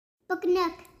Book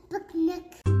nook.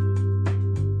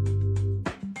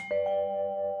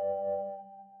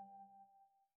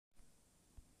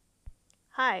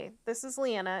 Hi, this is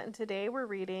Leanna, and today we're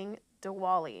reading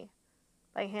Diwali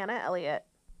by Hannah Elliott.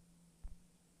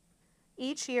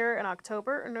 Each year in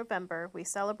October or November, we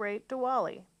celebrate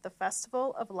Diwali, the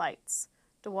Festival of Lights.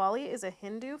 Diwali is a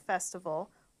Hindu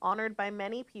festival honored by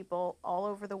many people all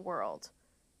over the world.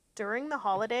 During the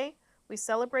holiday, we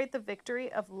celebrate the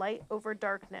victory of light over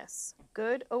darkness,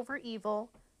 good over evil,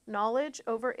 knowledge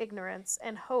over ignorance,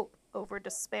 and hope over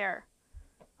despair.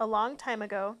 A long time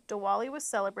ago, Diwali was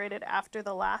celebrated after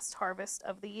the last harvest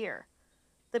of the year.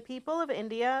 The people of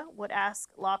India would ask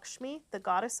Lakshmi, the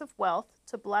goddess of wealth,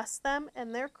 to bless them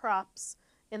and their crops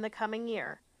in the coming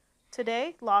year.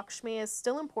 Today, Lakshmi is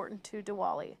still important to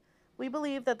Diwali. We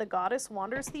believe that the goddess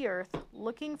wanders the earth,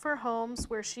 looking for homes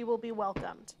where she will be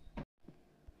welcomed.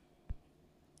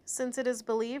 Since it is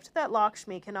believed that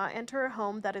Lakshmi cannot enter a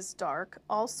home that is dark,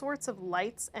 all sorts of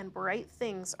lights and bright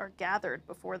things are gathered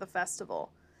before the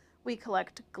festival. We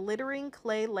collect glittering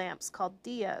clay lamps called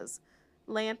diyas,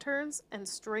 lanterns, and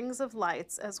strings of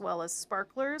lights, as well as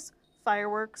sparklers,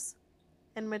 fireworks,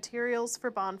 and materials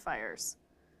for bonfires.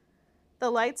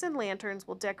 The lights and lanterns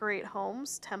will decorate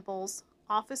homes, temples,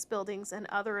 office buildings, and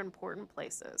other important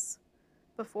places.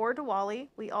 Before Diwali,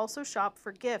 we also shop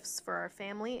for gifts for our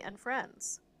family and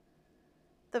friends.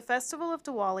 The festival of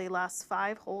Diwali lasts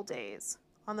 5 whole days.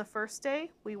 On the first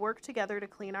day, we work together to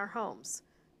clean our homes.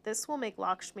 This will make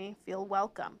Lakshmi feel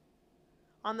welcome.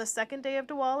 On the second day of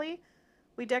Diwali,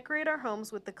 we decorate our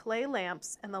homes with the clay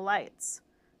lamps and the lights.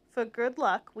 For good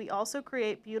luck, we also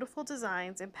create beautiful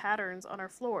designs and patterns on our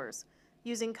floors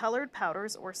using colored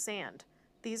powders or sand.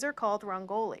 These are called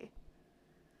rangoli.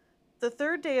 The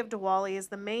third day of Diwali is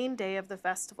the main day of the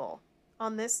festival.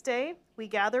 On this day, we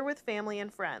gather with family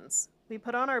and friends. We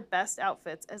put on our best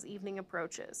outfits as evening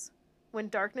approaches. When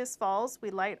darkness falls, we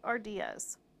light our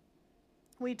diyas.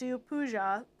 We do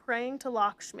puja, praying to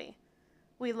Lakshmi.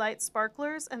 We light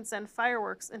sparklers and send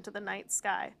fireworks into the night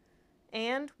sky.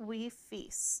 And we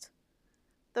feast.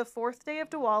 The fourth day of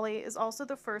Diwali is also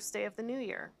the first day of the new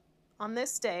year. On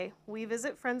this day, we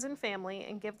visit friends and family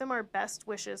and give them our best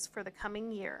wishes for the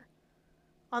coming year.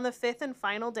 On the fifth and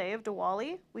final day of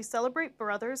Diwali, we celebrate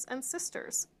brothers and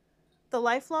sisters. The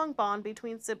lifelong bond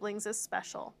between siblings is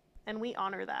special, and we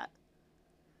honor that.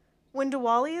 When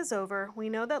Diwali is over, we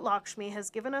know that Lakshmi has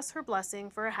given us her blessing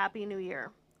for a happy new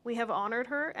year. We have honored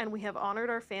her, and we have honored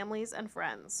our families and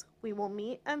friends. We will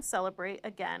meet and celebrate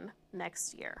again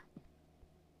next year.